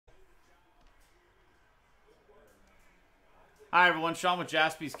Hi everyone, Sean with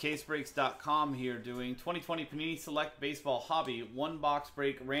JaspysCaseBreaks.com here doing 2020 Panini Select Baseball Hobby one box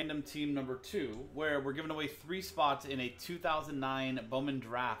break random team number 2, where we're giving away 3 spots in a 2009 Bowman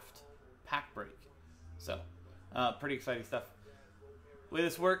Draft pack break. So, pretty exciting stuff. The way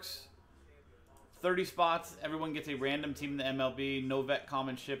this works, 30 spots, everyone gets a random team in the MLB, no vet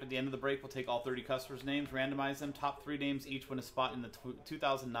common ship. At the end of the break, we'll take all 30 customers' names, randomize them, top 3 names each win a spot in the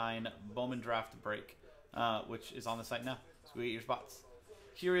 2009 Bowman Draft break, which is on the site now. So we get your spots.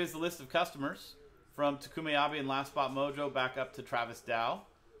 Here is the list of customers from Takumi Abe and Last Spot Mojo back up to Travis Dow,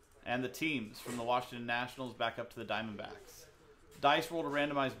 and the teams from the Washington Nationals back up to the Diamondbacks. Dice roll to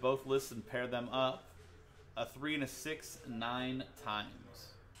randomize both lists and pair them up. A 3 and a 6, 9 times.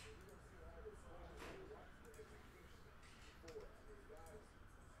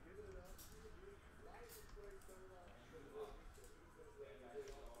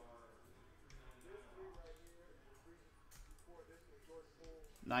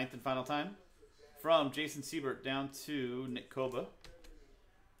 Ninth and final time. From Jason Siebert down to Nick Koba.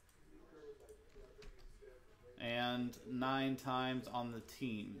 And 9 times on the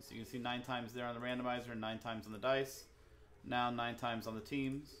teams. You can see 9 times there on the randomizer and 9 times on the dice. Now 9 times on the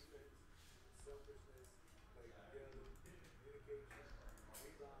teams.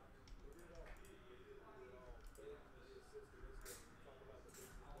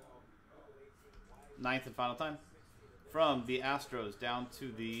 Ninth and final time. From the Astros down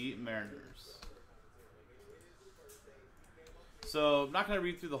to the Mariners. So I'm not going to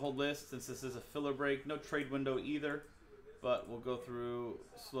read through the whole list since this is a filler break. No trade window either, but we'll go through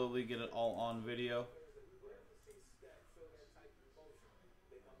slowly, get it all on video.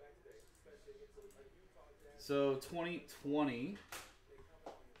 So 2020,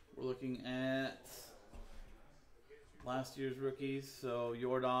 we're looking at last year's rookies. So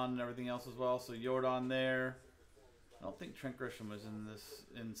Jordan and everything else as well. So Jordan there. I don't think Trent Grisham was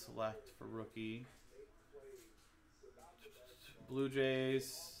in select for rookie. Blue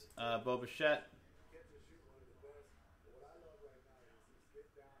Jays, Bo Bichette.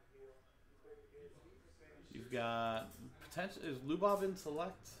 You've got potential. Is Lubov in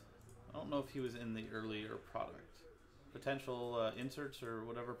select? I don't know if he was in the earlier product. Potential inserts or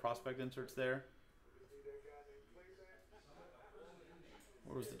whatever prospect inserts there.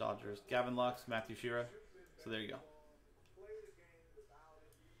 Where was the Dodgers? Gavin Lux, Matthew Shira. So there you go.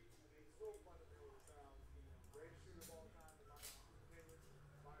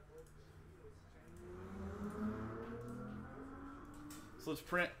 So let's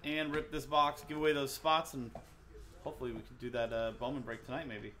print and rip this box, give away those spots, and hopefully we can do that Bowman break tonight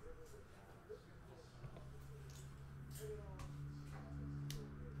maybe.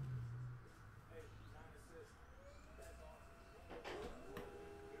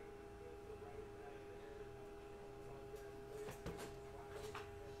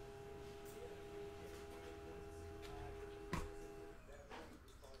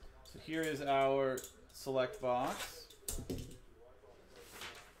 So here is our select box.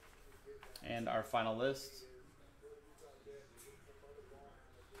 And our final list.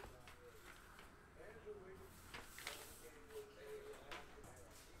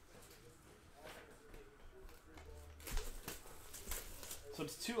 So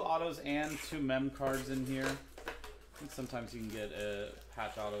it's 2 autos and 2 mem cards in here. I think sometimes you can get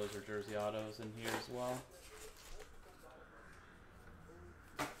patch autos or jersey autos in here as well.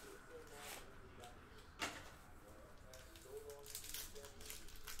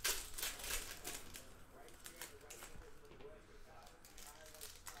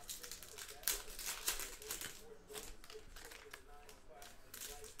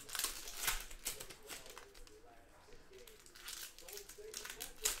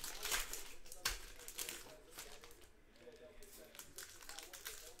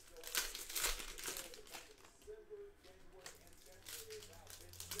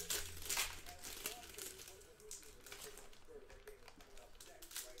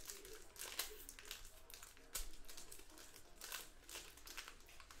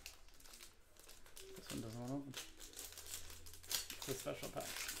 One doesn't want to open. It's a special pack.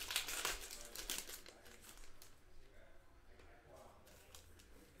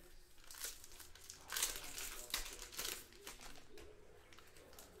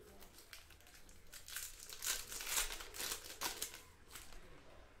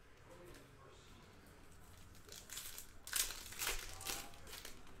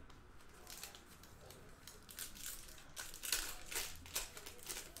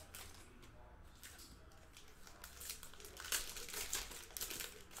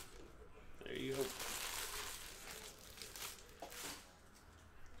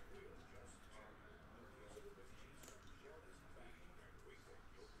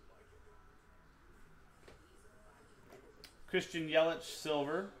 Christian Yelich,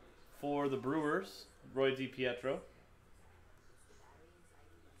 silver for the Brewers. Roy DiPietro.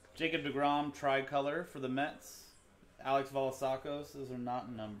 Jacob deGrom, tricolor for the Mets. Alex Volasakos. Those are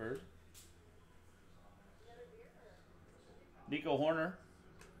not numbered. Nico Horner,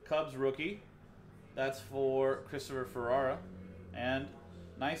 Cubs rookie. That's for Christopher Ferrara. And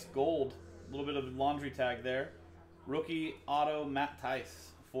nice gold. A little bit of laundry tag there. Rookie auto Matt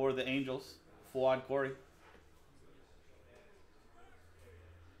Tice for the Angels. Fuad Corey.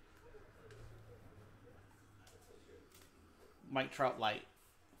 Mike Trout light.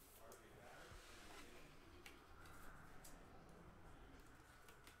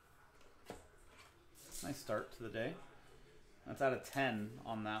 Nice start to the day. That's out of 10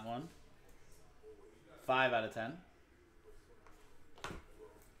 on that one. 5 out of 10.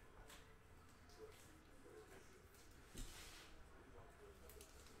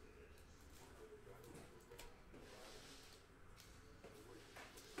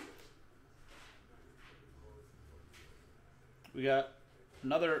 We got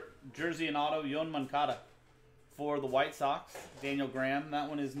another jersey and auto, Yon Moncada for the White Sox. Daniel Graham. That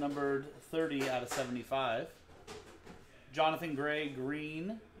one is numbered 30 out of 75. Jonathan Gray,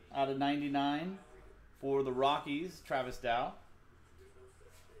 green out of 99 for the Rockies. Travis Dow.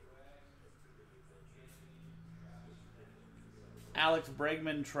 Alex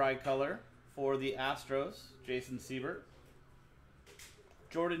Bregman, tricolor for the Astros. Jason Siebert.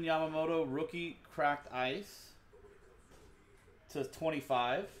 Jordan Yamamoto, rookie, cracked ice to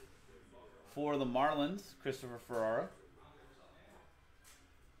 25 for the Marlins, Christopher Ferrara.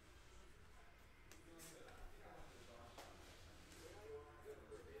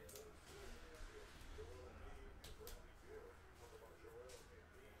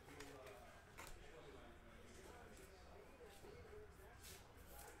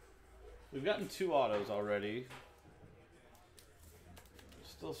 We've gotten 2 autos already.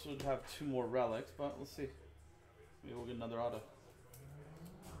 Still should have 2 more relics, but let's see. Maybe we'll get another auto.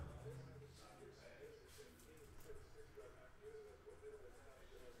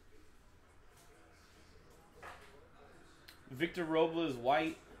 Victor Robles,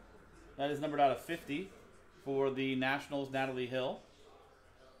 white. That is numbered out of 50 for the Nationals, Natalie Hill.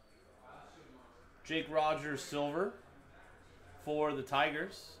 Jake Rogers, silver for the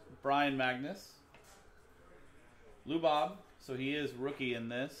Tigers, Brian Magnus. Lou Bob, so he is rookie in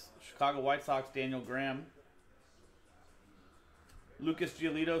this. Chicago White Sox, Daniel Graham. Lucas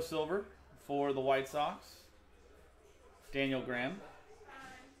Giolito, silver for the White Sox, Daniel Graham.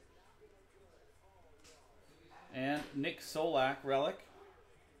 And Nick Solak, relic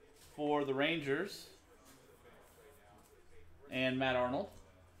for the Rangers, and Matt Arnold.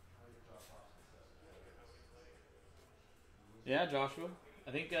 Yeah, Joshua.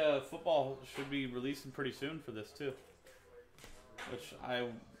 I think football should be releasing pretty soon for this too, which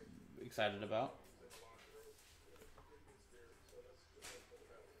I'm excited about.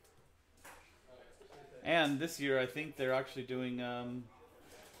 And this year, I think they're actually doing a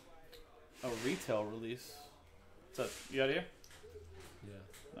retail release. What's up? You out of here?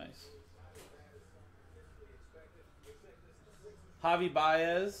 Yeah. Nice. Javi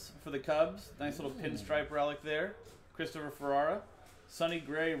Baez for the Cubs. Nice little pinstripe relic there. Christopher Ferrara. Sonny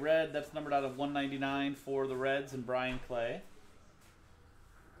Gray, red. That's numbered out of 199 for the Reds and Brian Clay.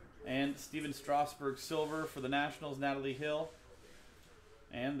 And Steven Strasburg, silver for the Nationals, Natalie Hill.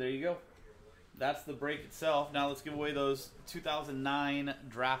 And there you go. That's the break itself. Now let's give away those 2009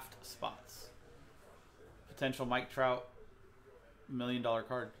 draft spots. Potential Mike Trout $1 million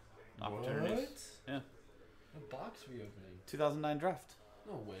card opportunities. What? Yeah. What box are we opening? 2009 draft.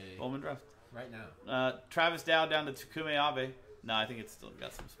 No way. Bowman draft. Right now. Travis Dow down to Takume Abe. No, I think it's still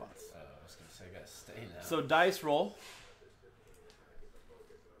got some spots. I was going to say I got to stay now. So dice roll.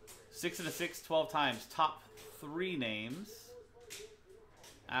 6 and a 6, 12 times. Top 3 names.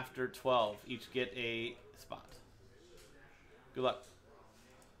 After 12, each get a spot. Good luck.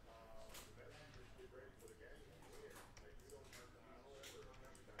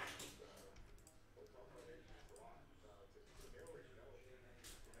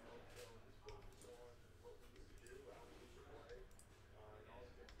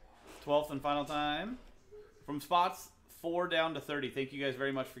 Twelfth and final time. From spots 4 down to 30. Thank you guys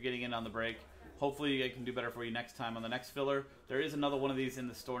very much for getting in on the break. Hopefully I can do better for you next time on the next filler. There is another one of these in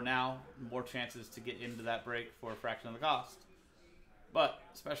the store now. More chances to get into that break for a fraction of the cost. But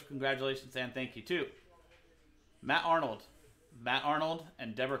special congratulations and thank you to Matt Arnold. Matt Arnold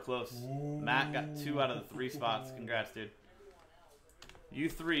and Deborah Close. Matt got 2 out of the 3 spots. Congrats, dude. You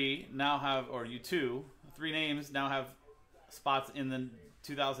 3 now have, or you 2, 3 names now have spots in the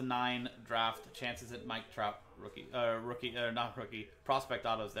 2009 draft chances at Mike Trout prospect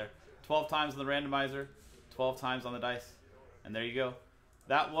autos there. 12 times on the randomizer, 12 times on the dice. And there you go.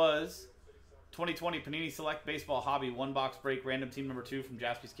 That was 2020 Panini Select Baseball Hobby 1-box break random team number 2 from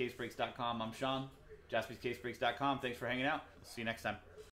jaspyscasebreaks.com. I'm Sean, jaspyscasebreaks.com. Thanks for hanging out. We'll see you next time.